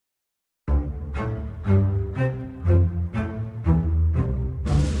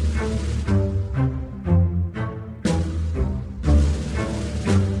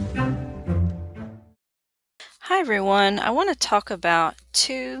everyone. I want to talk about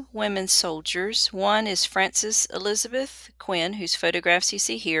two women soldiers. One is Frances Elizabeth Quinn, whose photographs you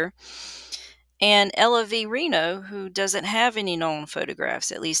see here, and Ella V. Reno, who doesn't have any known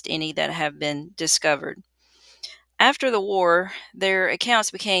photographs, at least any that have been discovered. After the war, their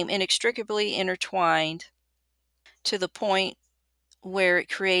accounts became inextricably intertwined to the point where it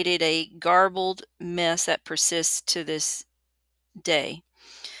created a garbled mess that persists to this day.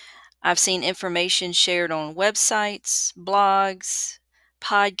 I've seen information shared on websites, blogs,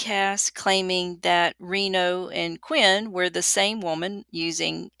 podcasts claiming that Reno and Quinn were the same woman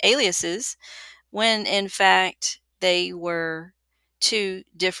using aliases, when in fact they were two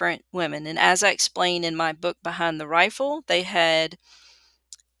different women. And as I explained in my book, Behind the Rifle, they had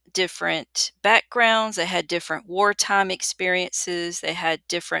different backgrounds, they had different wartime experiences, they had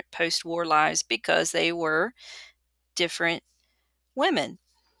different post war lives because they were different women.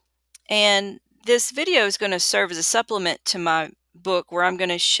 And this video is going to serve as a supplement to my book, where I'm going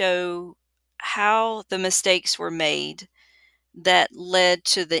to show how the mistakes were made that led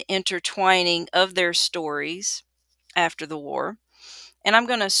to the intertwining of their stories after the war. And I'm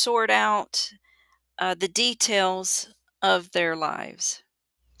going to sort out the details of their lives.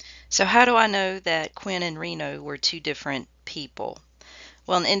 So how do I know that Quinn and Reno were two different people?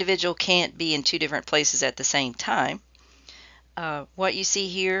 Well, an individual can't be in two different places at the same time. What you see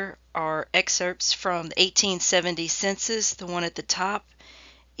here are excerpts from the 1870 census. The one at the top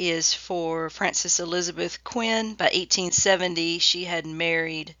is for Frances Elizabeth Quinn. By 1870, she had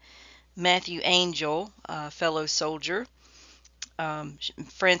married Matthew Angel, a fellow soldier.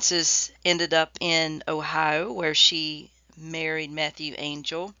 Frances ended up in Ohio, where she married Matthew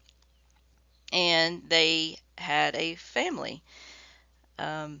Angel, and they had a family.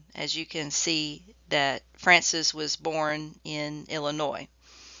 As you can see, that Frances was born in Illinois.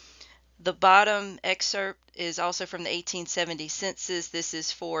 The bottom excerpt is also from the 1870 census. This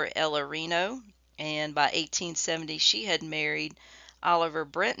is for Ella Reno, and by 1870 she had married Oliver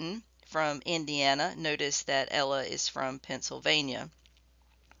Brenton from Indiana. Notice that Ella is from Pennsylvania.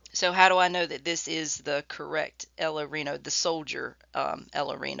 So how do I know that this is the correct Ella Reno, the soldier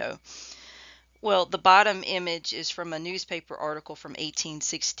Ella Reno? Well, the bottom image is from a newspaper article from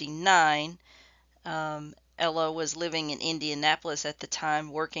 1869. Ella was living in Indianapolis at the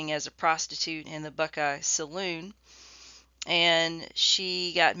time, working as a prostitute in the Buckeye Saloon, and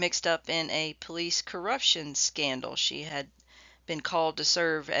she got mixed up in a police corruption scandal. She had been called to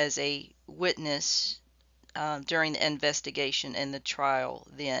serve as a witness during the investigation and the trial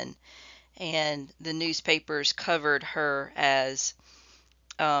then, and the newspapers covered her as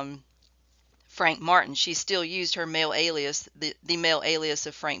Frank Martin. She still used her male alias, the male alias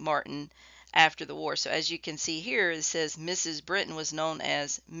of Frank Martin, after the war. So as you can see here, it says Mrs. Britton was known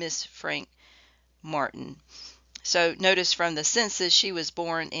as Miss Frank Martin. So notice from the census, she was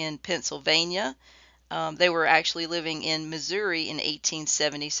born in Pennsylvania. They were actually living in Missouri in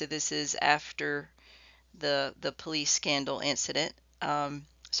 1870, so this is after the police scandal incident.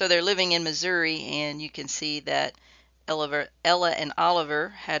 So they're living in Missouri, and you can see that Ella and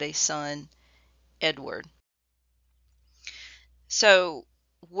Oliver had a son, Edward. So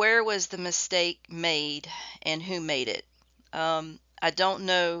where was the mistake made and who made it? I don't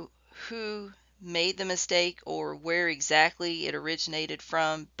know who made the mistake or where exactly it originated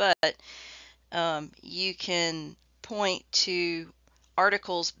from, but you can point to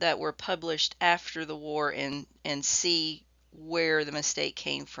articles that were published after the war and see where the mistake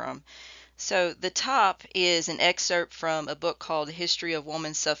came from. So the top is an excerpt from a book called History of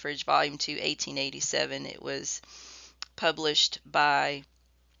Woman Suffrage, Volume 2, 1887. It was published by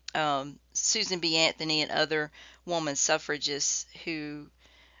Susan B. Anthony and other woman suffragists who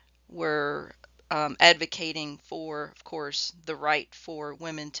were advocating for, of course, the right for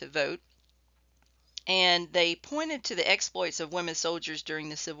women to vote. And they pointed to the exploits of women soldiers during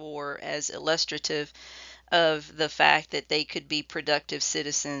the Civil War as illustrative of the fact that they could be productive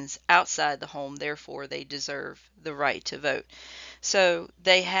citizens outside the home, therefore they deserve the right to vote. So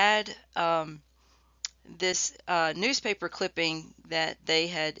they had this newspaper clipping that they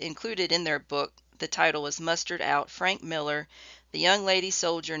had included in their book. The title was Mustered Out. Frank Miller, the young lady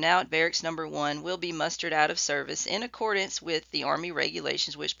soldier now at Barracks Number 1, will be mustered out of service in accordance with the Army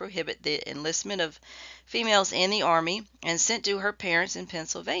regulations which prohibit the enlistment of females in the Army, and sent to her parents in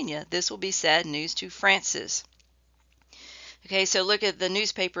Pennsylvania. This will be sad news to Frances. Okay, so look at the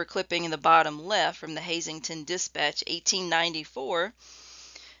newspaper clipping in the bottom left from the Hazington Dispatch, 1894.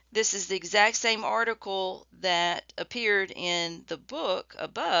 This is the exact same article that appeared in the book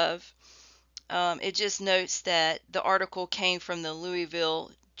above. It just notes that the article came from the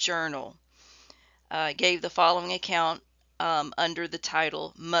Louisville Journal. gave the following account under the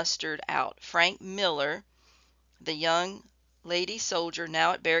title Mustered Out. Frank Miller, the young lady soldier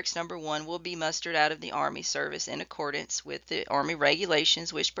now at Barracks Number 1, will be mustered out of the Army service in accordance with the Army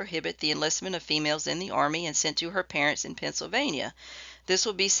regulations which prohibit the enlistment of females in the Army and sent to her parents in Pennsylvania. This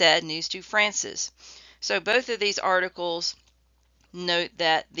will be sad news to Frances. So both of these articles note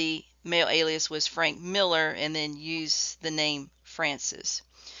that the male alias was Frank Miller and then use the name Frances.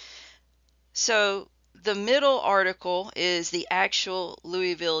 So the middle article is the actual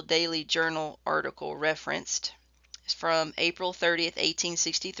Louisville Daily Journal article referenced. It's from April 30th,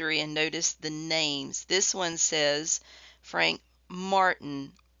 1863, and notice the names. This one says Frank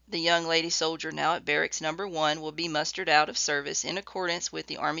Martin, the young lady soldier now at Barracks Number 1, will be mustered out of service in accordance with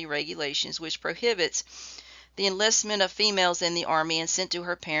the Army regulations which prohibits the enlistment of females in the Army and sent to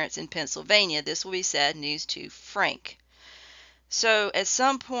her parents in Pennsylvania. This will be sad news to Frank. So at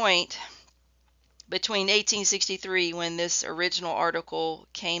some point between 1863, when this original article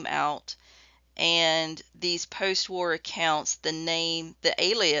came out, and these post-war accounts, the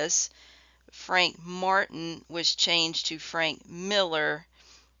alias Frank Martin was changed to Frank Miller,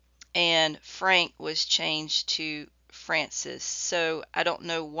 and Frank was changed to Francis. So I don't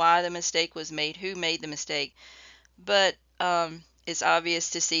know why the mistake was made, who made the mistake, but it's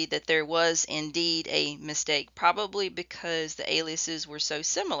obvious to see that there was indeed a mistake, probably because the aliases were so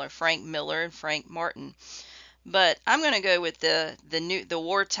similar, Frank Miller and Frank Martin. But I'm going to go with the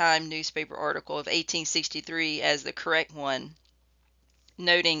wartime newspaper article of 1863 as the correct one,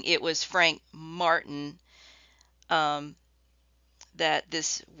 noting it was Frank Martin that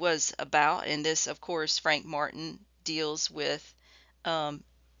this was about, and this, of course, Frank Martin deals with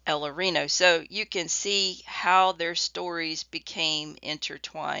Ella Reno. So you can see how their stories became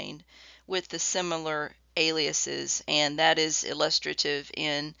intertwined with the similar aliases, and that is illustrative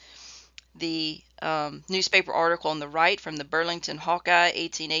in the newspaper article on the right from the Burlington Hawkeye,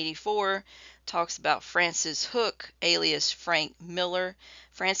 1884, talks about Francis Hook, alias Frank Miller.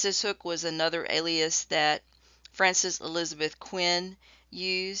 Francis Hook was another alias that Frances Elizabeth Quinn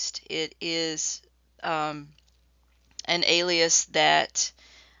used. It is an alias that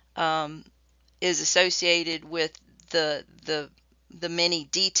is associated with the many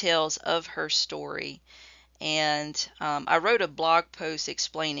details of her story. And I wrote a blog post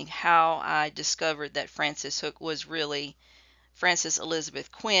explaining how I discovered that Francis Hook was really Frances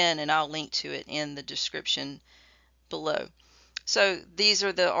Elizabeth Quinn, and I'll link to it in the description below. So these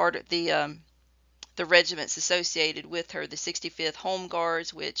are the regiments associated with her: the 65th Home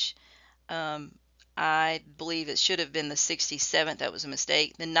Guards, which I believe it should have been the 67th. That was a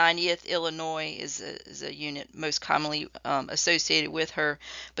mistake. The 90th Illinois is a unit most commonly associated with her.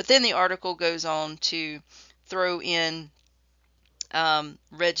 But then the article goes on to throw in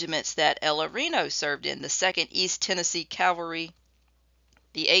regiments that Ella Reno served in. The 2nd East Tennessee Cavalry,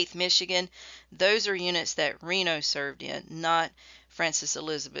 the 8th Michigan. Those are units that Reno served in, not Frances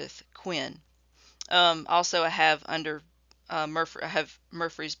Elizabeth Quinn. Also, I have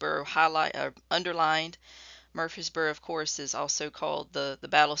Murfreesboro underlined. Murfreesboro, of course, is also called the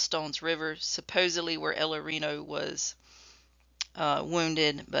Battle of Stones River, supposedly where Ella Reno was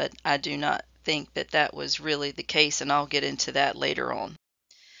wounded, but I do not think that that was really the case, and I'll get into that later on.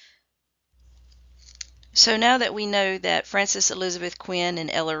 So now that we know that Frances Elizabeth Quinn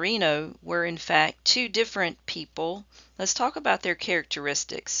and Ella Reno were in fact two different people, let's talk about their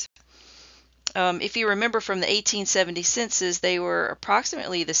characteristics. If you remember from the 1870 census, they were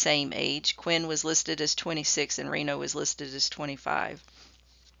approximately the same age. Quinn was listed as 26 and Reno was listed as 25.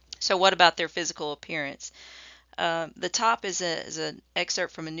 So what about their physical appearance? The top is an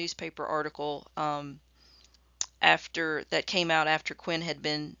excerpt from a newspaper article that came out after Quinn had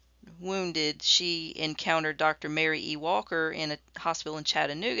been wounded. She encountered Dr. Mary E. Walker in a hospital in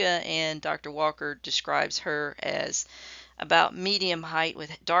Chattanooga, and Dr. Walker describes her as about medium height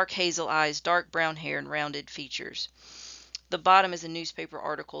with dark hazel eyes, dark brown hair, and rounded features. The bottom is a newspaper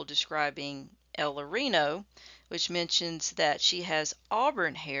article describing Ella Reno, which mentions that she has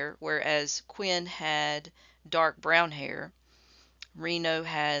auburn hair, whereas Quinn had dark brown hair. Reno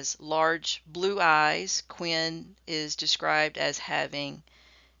has large blue eyes. Quinn is described as having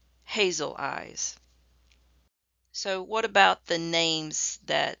hazel eyes. So what about the names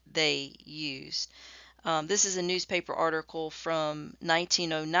that they used? This is a newspaper article from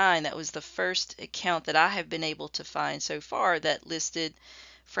 1909. That was the first account that I have been able to find so far that listed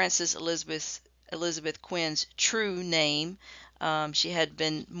Frances Elizabeth Quinn's true name. She had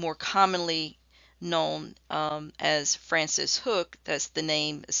been more commonly known as Frances Hook. That's the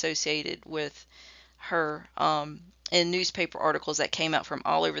name associated with her in newspaper articles that came out from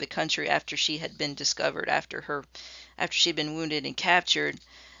all over the country after she had been discovered, after she'd been wounded and captured.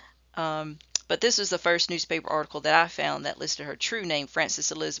 Um, but this was the first newspaper article that I found that listed her true name,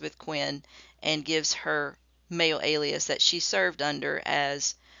 Frances Elizabeth Quinn, and gives her male alias that she served under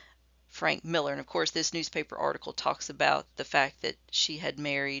as Frank Miller. And of course, this newspaper article talks about the fact that she had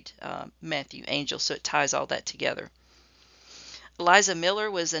married Matthew Angel, so it ties all that together. Eliza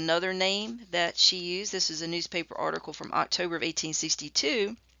Miller was another name that she used. This is a newspaper article from October of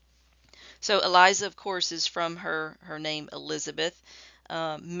 1862. So Eliza, of course, is from her name Elizabeth.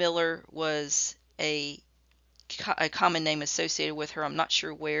 Miller was a common name associated with her. I'm not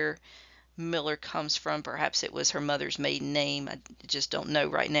sure where Miller comes from. Perhaps it was her mother's maiden name. I just don't know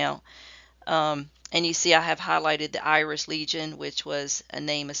right now. And you see I have highlighted the Irish Legion, which was a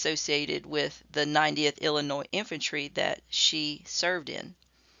name associated with the 90th Illinois Infantry that she served in.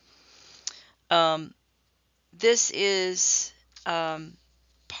 This is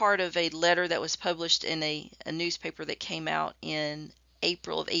part of a letter that was published in a newspaper that came out in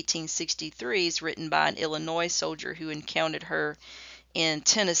April of 1863. It's written by an Illinois soldier who encountered her in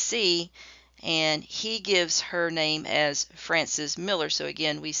Tennessee, and he gives her name as Frances Miller. So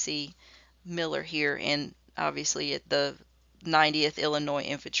again, we see Miller here, and obviously at the 90th Illinois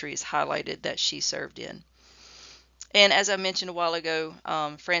Infantry is highlighted that she served in. And as I mentioned a while ago,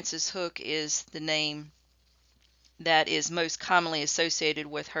 Frances Hook is the name that is most commonly associated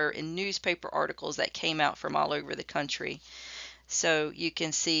with her in newspaper articles that came out from all over the country. So you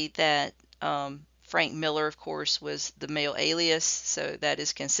can see that Frank Miller, of course, was the male alias, so that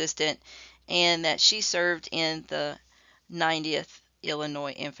is consistent, and that she served in the 90th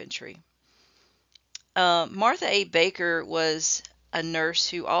Illinois Infantry. Martha A. Baker was a nurse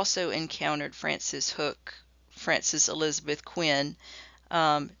who also encountered Frances Elizabeth Quinn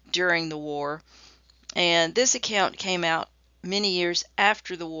during the war. And this account came out many years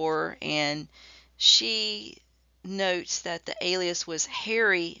after the war, and she notes that the alias was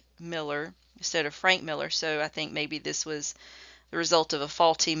Harry Miller instead of Frank Miller. So I think maybe this was the result of a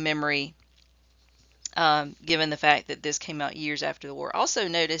faulty memory, given the fact that this came out years after the war. Also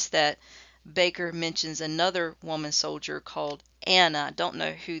notice that Baker mentions another woman soldier called Anna. I don't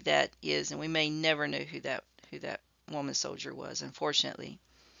know who that is, and we may never know who that woman soldier was, unfortunately.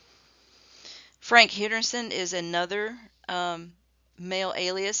 Frank Henderson is another male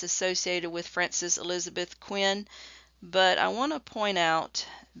alias associated with Frances Elizabeth Quinn, but I want to point out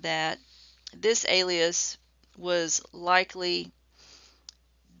that this alias was likely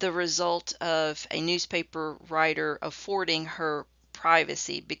the result of a newspaper writer affording her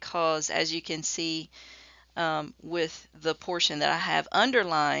privacy, because as you can see with the portion that I have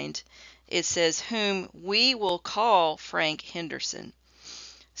underlined, it says whom we will call Frank Henderson.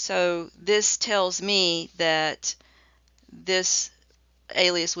 So this tells me that this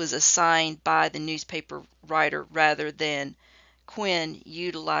alias was assigned by the newspaper writer rather than Quinn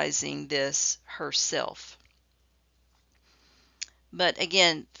utilizing this herself. But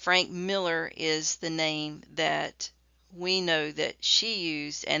again, Frank Miller is the name that we know that she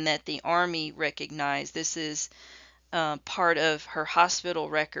used and that the Army recognized. This is part of her hospital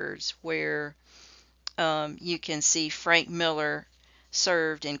records, where you can see Frank Miller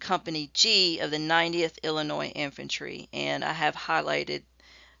served in Company G of the 90th Illinois Infantry, and I have highlighted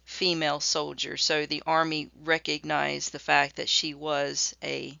female soldier. So the Army recognized the fact that she was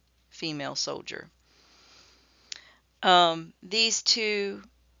a female soldier. These two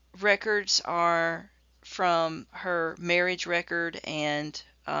records are from her marriage record and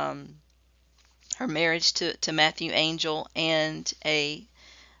her marriage to Matthew Angel, and a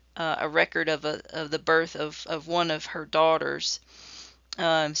record of the birth of one of her daughters.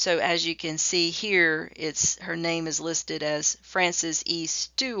 So as you can see here, her name is listed as Frances E.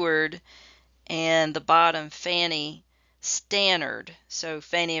 Stewart, and the bottom Fanny Stannard. So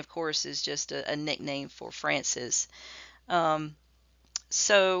Fanny, of course, is just a nickname for Frances.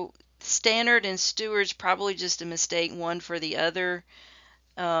 So Stannard and Stewart's probably just a mistake, one for the other.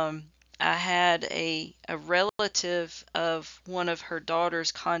 I had a relative of one of her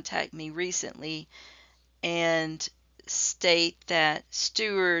daughters contact me recently and state that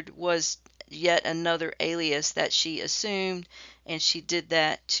Stewart was yet another alias that she assumed, and she did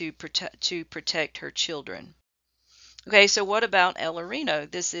that to protect her children. Okay, so what about Ella Reno?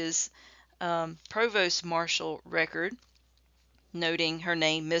 This is Provost Marshal record noting her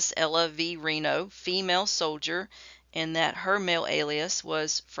name, Miss Ella V. Reno, female soldier, and that her male alias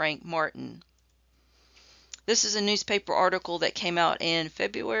was Frank Martin. This is a newspaper article that came out in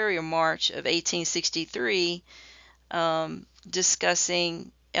February or March of 1863,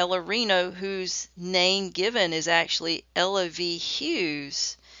 discussing Ella Reno, whose name given is actually Ella V.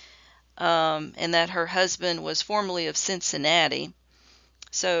 Hughes, and that her husband was formerly of Cincinnati.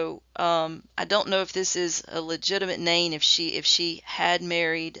 So I don't know if this is a legitimate name, if she had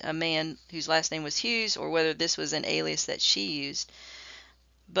married a man whose last name was Hughes, or whether this was an alias that she used.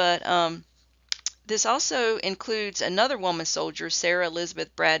 But this also includes another woman soldier, Sarah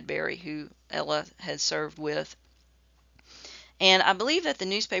Elizabeth Bradbury, who Ella had served with. And I believe that the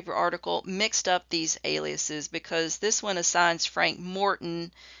newspaper article mixed up these aliases because this one assigns Frank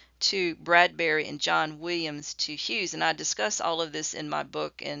Morton to Bradbury and John Williams to Hughes. And I discuss all of this in my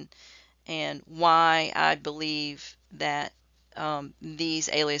book, and why I believe that these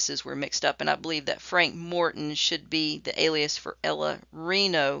aliases were mixed up. And I believe that Frank Morton should be the alias for Ella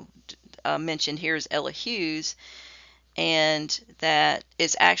Reno, mentioned here as Ella Hughes, and that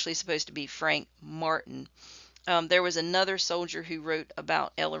it's actually supposed to be Frank Martin. There was another soldier who wrote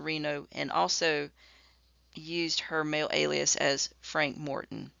about Ella Reno and also used her male alias as Frank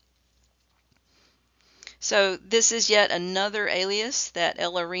Morton. So this is yet another alias that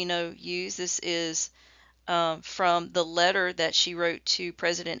Ella Reno used. This is from the letter that she wrote to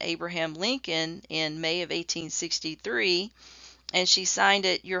President Abraham Lincoln in May of 1863, and she signed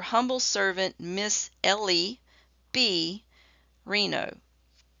it, "Your humble servant, Miss Ellie B. Reno."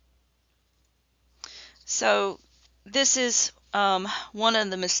 So this is one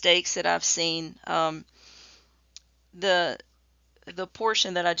of the mistakes that I've seen. The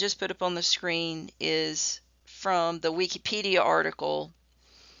portion that I just put up on the screen is from the Wikipedia article.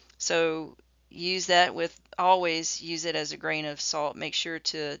 So always use it as a grain of salt. Make sure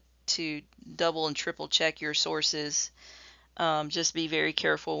to double and triple check your sources. Just be very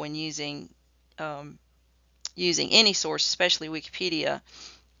careful when using any source, especially Wikipedia.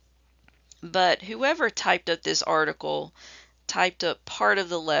 But whoever typed up this article typed up part of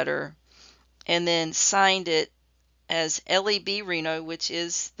the letter and then signed it as Ellie B. Reno, which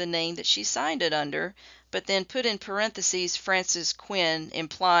is the name that she signed it under, but then put in parentheses Francis Quinn,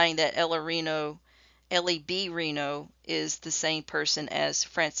 implying that Ellie B. Reno is the same person as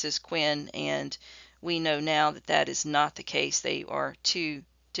Francis Quinn, and we know now that that is not the case. They are two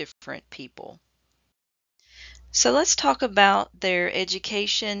different people. So let's talk about their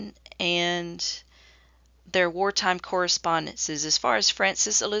education and their wartime correspondences. As far as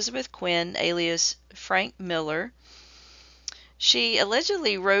Frances Elizabeth Quinn, alias Frank Miller, she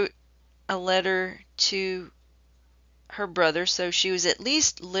allegedly wrote a letter to her brother, so she was at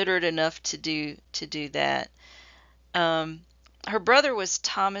least literate enough to do that. Her brother was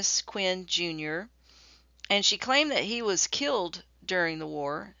Thomas Quinn Jr., and she claimed that he was killed during the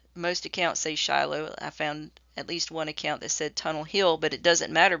war. Most accounts say Shiloh. I found at least one account that said Tunnel Hill, but it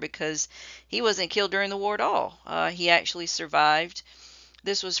doesn't matter because he wasn't killed during the war at all. He actually survived.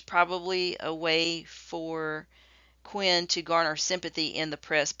 This was probably a way for Quinn to garner sympathy in the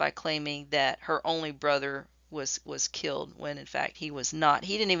press by claiming that her only brother was killed, when in fact he was not.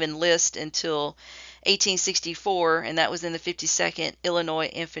 He didn't even enlist until 1864, and that was in the 52nd Illinois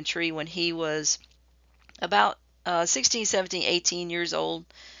Infantry when he was about 16, 17, 18 years old.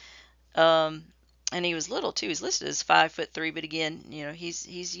 And he was little too. He's listed as 5'3", but again,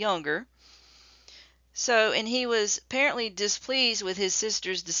 he's younger. So, and he was apparently displeased with his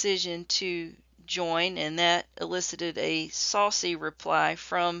sister's decision to join, and that elicited a saucy reply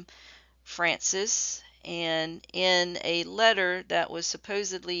from Francis. And in a letter that was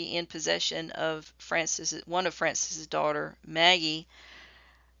supposedly in possession of one of Francis's daughter, Maggie,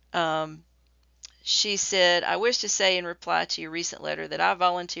 she said, "I wish to say in reply to your recent letter that I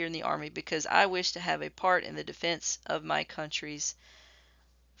volunteer in the Army because I wish to have a part in the defense of my country's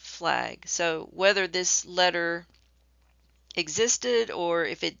flag." So whether this letter existed or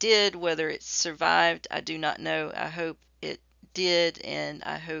if it did, whether it survived, I do not know. I hope it did, and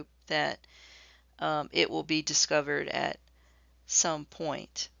I hope that it will be discovered at some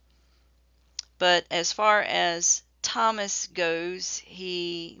point. But as far as Thomas goes,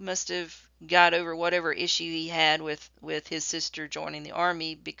 he must have got over whatever issue he had with his sister joining the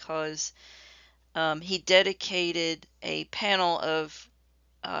Army, because he dedicated a panel of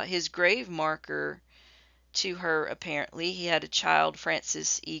his grave marker to her. Apparently he had a child,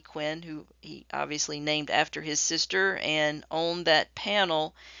 Francis E. Quinn, who he obviously named after his sister, and on that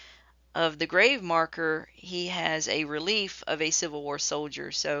panel of the grave marker he has a relief of a Civil War soldier.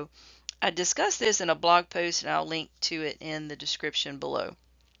 So I discussed this in a blog post, and I'll link to it in the description below.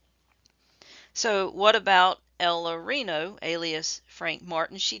 So what about Ella Reno, alias Frank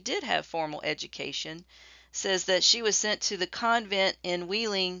Martin? She did have formal education. Says that she was sent to the convent in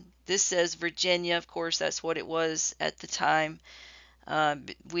Wheeling. This says Virginia. Of course, that's what it was at the time.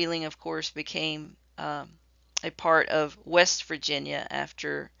 Wheeling, of course, became a part of West Virginia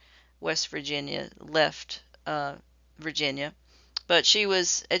after West Virginia left Virginia. But she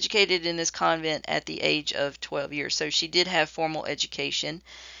was educated in this convent at the age of 12 years, so she did have formal education.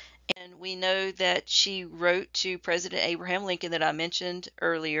 And we know that she wrote to President Abraham Lincoln that I mentioned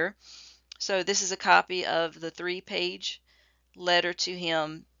earlier. So this is a copy of the 3-page letter to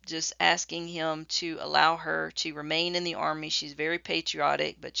him, just asking him to allow her to remain in the Army. She's very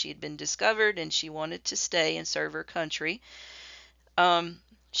patriotic, but she had been discovered and she wanted to stay and serve her country.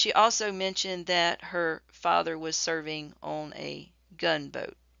 She also mentioned that her father was serving on a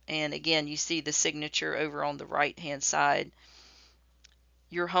gunboat. And again, you see the signature over on the right hand side.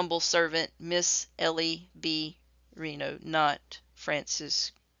 Your humble servant, Miss Ellie B. Reno, not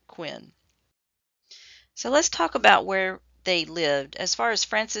Frances Quinn. So let's talk about where they lived. As far as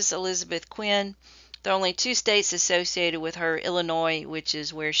Frances Elizabeth Quinn, there are only 2 states associated with her: Illinois, which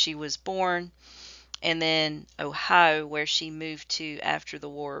is where she was born, and then Ohio, where she moved to after the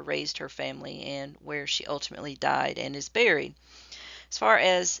war, raised her family, and where she ultimately died and is buried. As far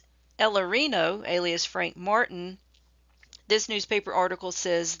as Ella Reno, alias Frank Martin, this newspaper article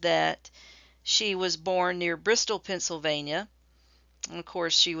says that she was born near Bristol, Pennsylvania. And of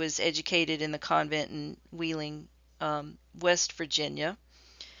course, she was educated in the convent in Wheeling, West Virginia.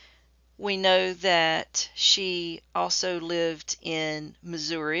 We know that she also lived in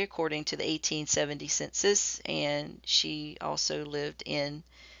Missouri, according to the 1870 census, and she also lived in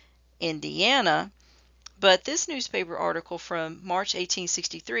Indiana. But this newspaper article from March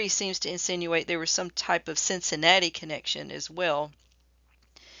 1863 seems to insinuate there was some type of Cincinnati connection as well,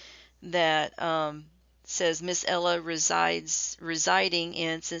 that says Miss Ella residing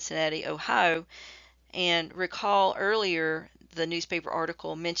in Cincinnati, Ohio. And recall earlier the newspaper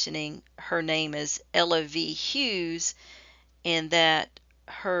article mentioning her name as Ella V. Hughes, and that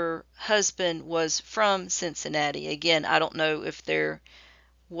her husband was from Cincinnati. Again, I don't know if there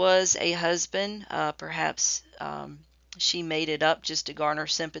was a husband. Perhaps she made it up just to garner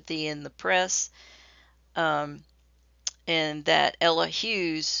sympathy in the press. And that Ella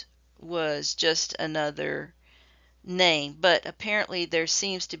Hughes was just another name, but apparently there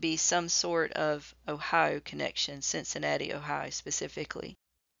seems to be some sort of Ohio connection, Cincinnati, Ohio specifically.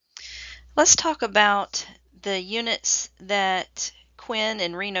 Let's talk about the units that Quinn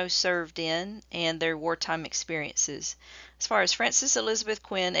and Reno served in and their wartime experiences. As far as Frances Elizabeth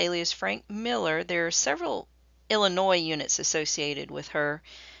Quinn, alias Frank Miller, there are several Illinois units associated with her.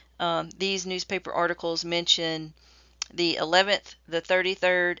 These newspaper articles mention the 11th, the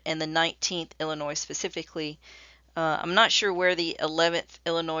 33rd, and the 19th Illinois specifically. I'm not sure where the 11th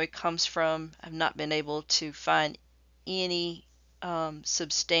Illinois comes from. I've not been able to find any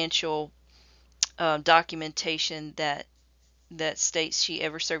substantial documentation that states she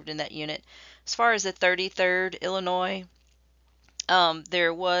ever served in that unit. As far as the 33rd Illinois,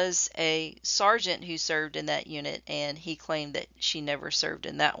 there was a sergeant who served in that unit, and he claimed that she never served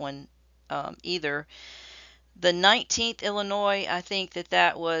in that one either. The 19th Illinois, I think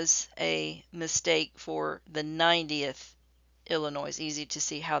that was a mistake for the 90th Illinois. It's easy to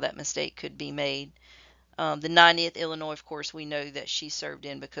see how that mistake could be made. The 90th Illinois, of course, we know that she served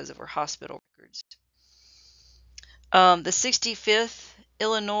in because of her hospital records. The 65th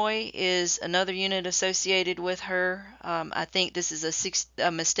Illinois is another unit associated with her. I think this is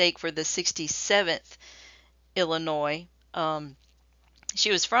a mistake for the 67th Illinois. She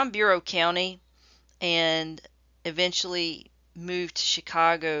was from Bureau County and eventually moved to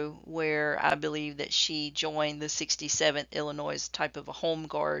Chicago, where I believe that she joined the 67th Illinois type of a home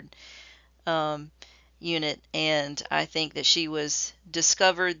guard unit, and I think that she was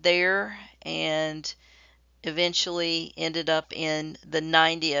discovered there and eventually ended up in the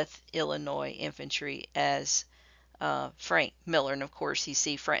 90th Illinois Infantry as Frank Miller. And of course, you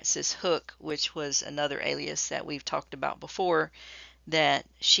see Francis Hook, which was another alias that we've talked about before, that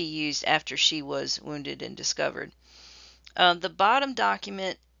she used after she was wounded and discovered. The bottom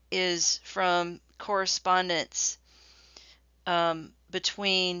document is from correspondence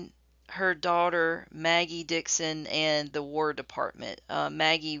between her daughter Maggie Dixon and the War Department.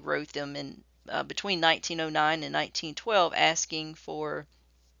 Maggie wrote them in between 1909 and 1912 asking for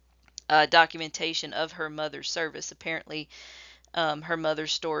documentation of her mother's service. Apparently, her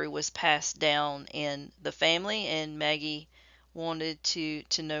mother's story was passed down in the family, and Maggie wanted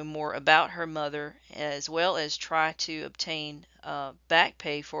to know more about her mother, as well as try to obtain back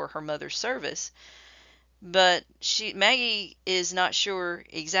pay for her mother's service. But Maggie is not sure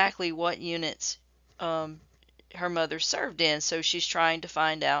exactly what units her mother served in, so she's trying to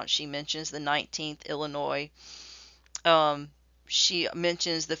find out. She mentions the 19th Illinois. she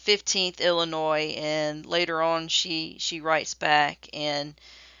mentions the 15th Illinois, and later on she writes back and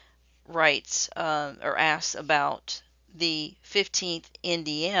writes or asks about the 15th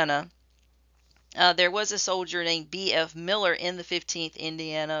Indiana. There was a soldier named B.F. Miller in the 15th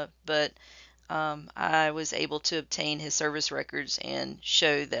Indiana, but I was able to obtain his service records and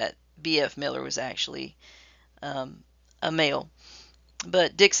show that B.F. Miller was actually um, a male.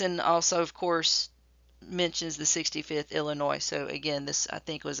 But Dixon also, of course, mentions the 65th Illinois. So again, this I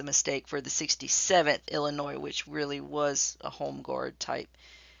think was a mistake for the 67th Illinois, which really was a home guard type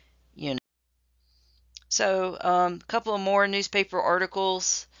unit. So a couple of more newspaper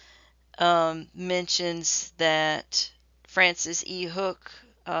articles mentions that Francis E. Hook,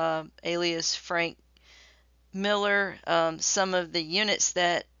 alias Frank Miller, some of the units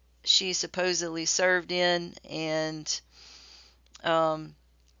that she supposedly served in, and um,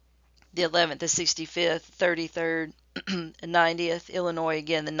 the 11th, the 65th, 33rd, 90th Illinois.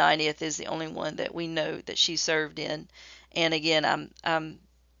 Again, the 90th is the only one that we know that she served in, and again,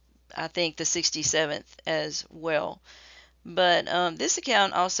 I think the 67th as well. But this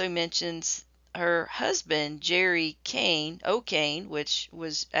account also mentions her husband, Jerry Kane, O'Kane, which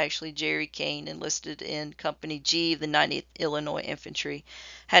was actually Jerry Kane, enlisted in Company G of the 90th Illinois Infantry,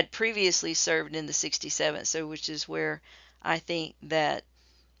 had previously served in the 67th, so which is where I think that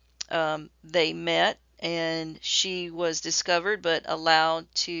they met, and she was discovered but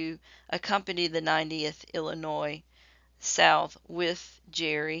allowed to accompany the 90th Illinois south with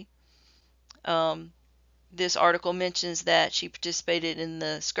Jerry. Um, this article mentions that she participated in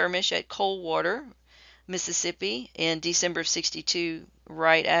the skirmish at Coldwater, Mississippi in December of 62,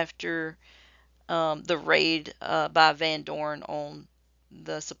 right after the raid by Van Dorn on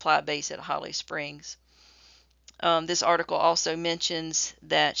the supply base at Holly Springs. This article also mentions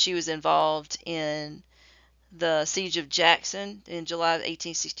that she was involved in the Siege of Jackson in July of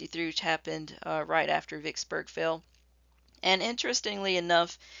 1863, which happened right after Vicksburg fell. And interestingly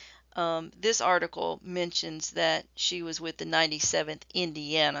enough, this article mentions that she was with the 97th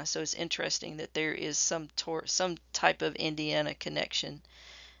Indiana, so it's interesting that there is some type of Indiana connection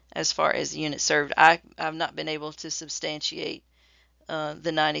as far as the unit served. I've not been able to substantiate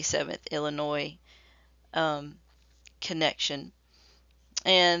the 97th Illinois um, connection.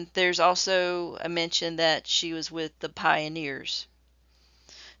 And there's also a mention that she was with the Pioneers.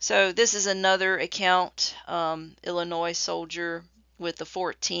 So this is another account. Illinois soldier with the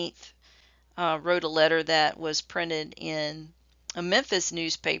 14th wrote a letter that was printed in a Memphis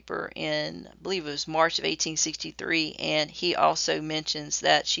newspaper in, I believe it was March of 1863, and he also mentions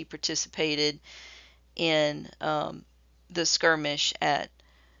that she participated in the skirmish at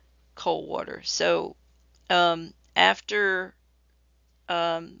Coldwater. So after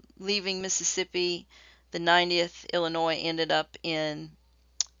leaving Mississippi, the 90th Illinois ended up in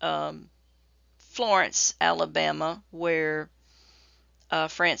Florence, Alabama, where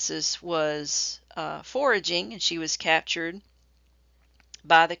Frances was foraging, and she was captured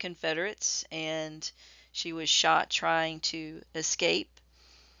by the Confederates, and she was shot trying to escape.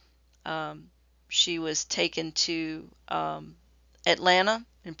 She was taken to Atlanta,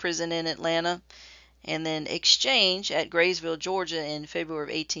 imprisoned in Atlanta, and then exchanged at Graysville, Georgia in February of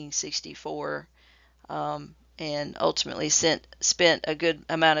 1864, and ultimately spent a good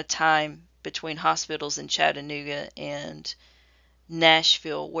amount of time between hospitals in Chattanooga and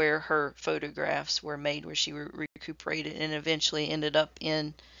Nashville, where her photographs were made, where she recuperated and eventually ended up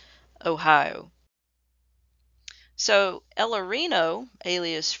in Ohio. So Ella Reno,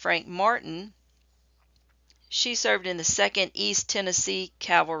 alias Frank Martin, she served in the 2nd East Tennessee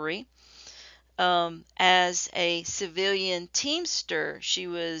Cavalry. As a civilian teamster, she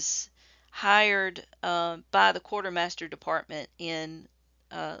was hired by the quartermaster department in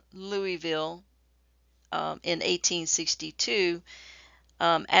Louisville in 1862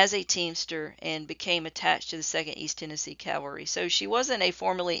 as a teamster, and became attached to the 2nd East Tennessee Cavalry. So she wasn't a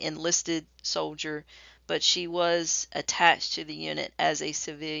formally enlisted soldier, but she was attached to the unit as a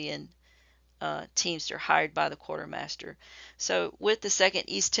civilian teamster hired by the quartermaster. So with the 2nd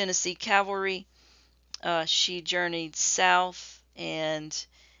East Tennessee Cavalry, she journeyed south and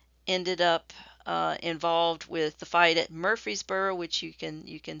ended up involved with the fight at Murfreesboro, which you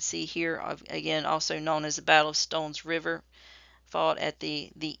can see here, again also known as the Battle of Stones River, fought at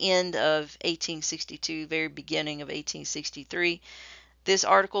the end of 1862, very beginning of 1863. This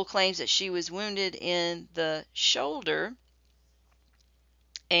article claims that she was wounded in the shoulder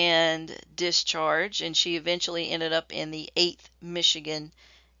and discharged, and she eventually ended up in the 8th Michigan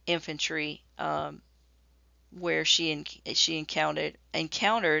Infantry, where she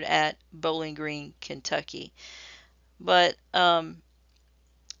encountered at Bowling Green, Kentucky. But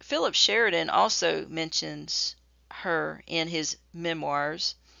Philip Sheridan also mentions her in his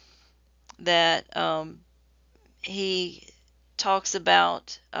memoirs, that he talks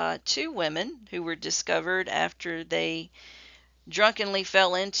about two women who were discovered after they drunkenly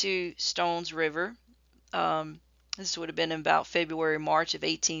fell into Stones River. This would have been about February, March of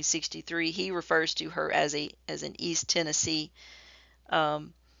 1863. He refers to her as an East Tennessee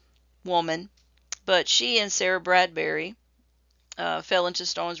um, woman, but she and Sarah Bradbury fell into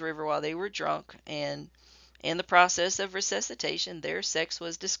Stones River while they were drunk, and in the process of resuscitation, their sex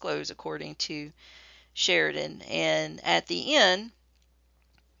was disclosed, according to Sheridan. And at the end,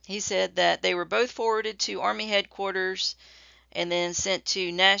 he said that they were both forwarded to Army headquarters and then sent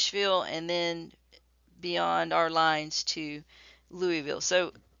to Nashville and then beyond our lines to Louisville.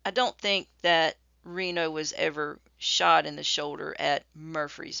 So I don't think that Reno was ever shot in the shoulder at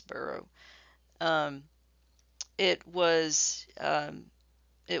Murfreesboro. Um, it was um,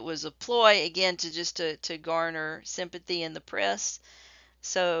 it was a ploy again to garner sympathy in the press.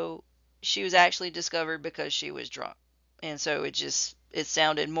 So she was actually discovered because she was drunk, and so it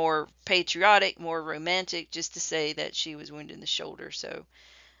sounded more patriotic, more romantic, just to say that she was wounded in the shoulder. So,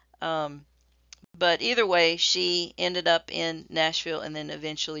 but either way, she ended up in Nashville and then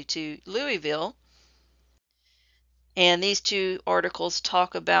eventually to Louisville. And these two articles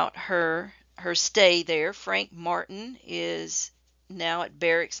talk about her stay there. Frank Martin is now at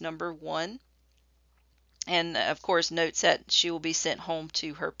barracks number 1, and of course notes that she will be sent home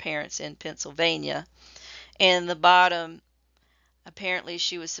to her parents in Pennsylvania. And the bottom, apparently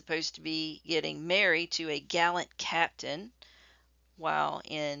she was supposed to be getting married to a gallant captain while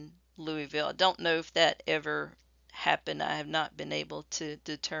in Louisville. I don't know if that ever happened. I have not been able to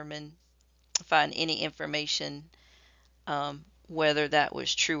find any information whether that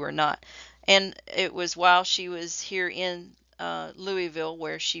was true or not. And it was while she was here in Louisville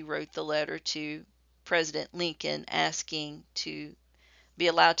where she wrote the letter to President Lincoln asking to be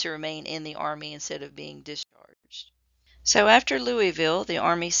allowed to remain in the Army instead of being discharged. So after Louisville, the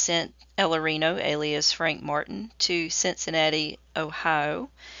Army sent Ella Reno, alias Frank Martin, to Cincinnati, Ohio,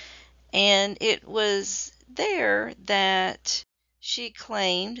 and it was there that she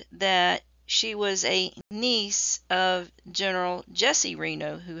claimed that she was a niece of General Jesse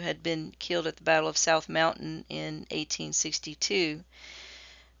Reno, who had been killed at the Battle of South Mountain in 1862.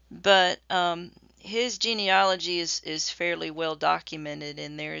 But his genealogy is fairly well documented,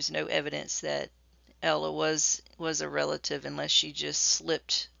 and there is no evidence that Ella was a relative unless she just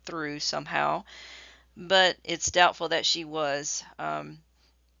slipped through somehow. But it's doubtful that she was.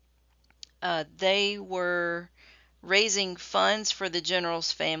 They were raising funds for the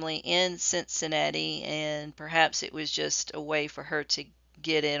general's family in Cincinnati, and perhaps it was just a way for her to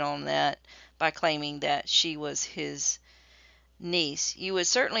get in on that by claiming that she was his niece. You would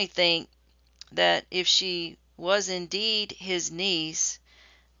certainly think that if she was indeed his niece,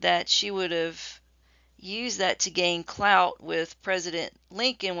 that she would have used that to gain clout with President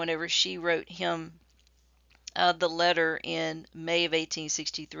Lincoln whenever she wrote him the letter in May of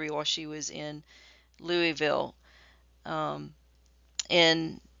 1863 while she was in Louisville, um,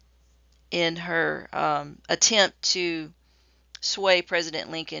 in her attempt to sway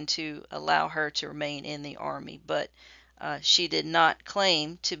President Lincoln to allow her to remain in the Army. But she did not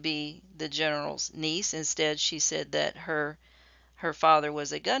claim to be the general's niece. Instead, she said that her father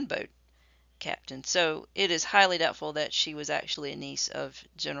was a gunboat captain. So it is highly doubtful that she was actually a niece of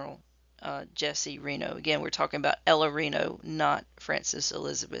General Jesse Reno. Again, we're talking about Ella Reno, not Frances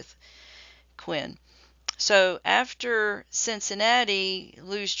Elizabeth Quinn. So after Cincinnati,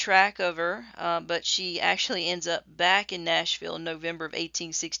 lose track of her, but she actually ends up back in Nashville in November of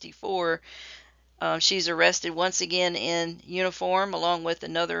 1864. She's arrested once again in uniform along with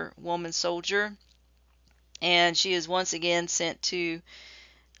another woman soldier, and she is once again sent to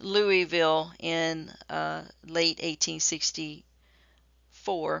Louisville in late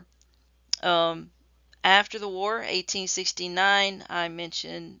 1864. After the war, 1869, I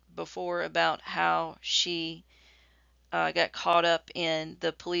mentioned before about how she got caught up in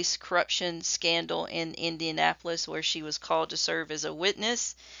the police corruption scandal in Indianapolis, where she was called to serve as a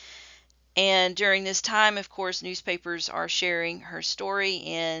witness. And during this time, of course, newspapers are sharing her story.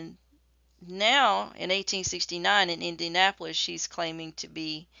 And now, in 1869, in Indianapolis, she's claiming to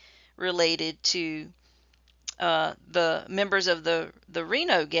be related to the members of the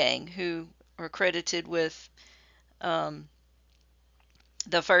Reno gang who are credited with um,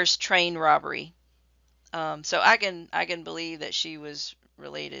 the first train robbery. So I can believe that she was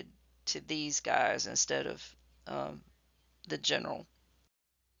related to these guys instead of um, the general.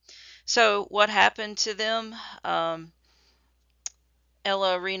 So what happened to them?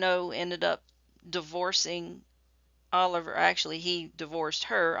 Ella Reno ended up divorcing Oliver. Actually, he divorced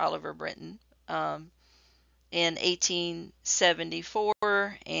her, Oliver Brenton, in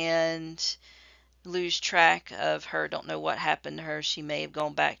 1874, and lose track of her. Don't know what happened to her. She may have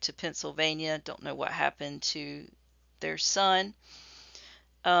gone back to Pennsylvania. Don't know what happened to their son.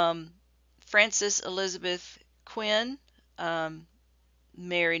 Frances Elizabeth Quinn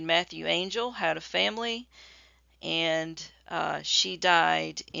married Matthew Angel, had a family, and she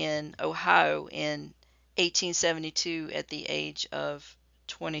died in Ohio in 1872 at the age of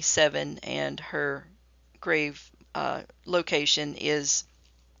 27, and her grave location is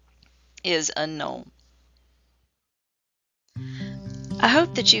unknown. I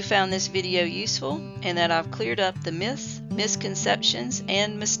hope that you found this video useful and that I've cleared up the myths, misconceptions,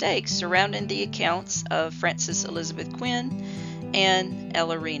 and mistakes surrounding the accounts of Frances Elizabeth Quinn and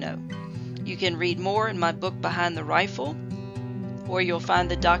Ella Reno. You can read more in my book Behind the Rifle, or you'll find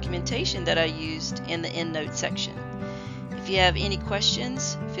the documentation that I used in the EndNote section. If you have any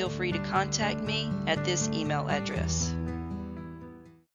questions, feel free to contact me at this email address.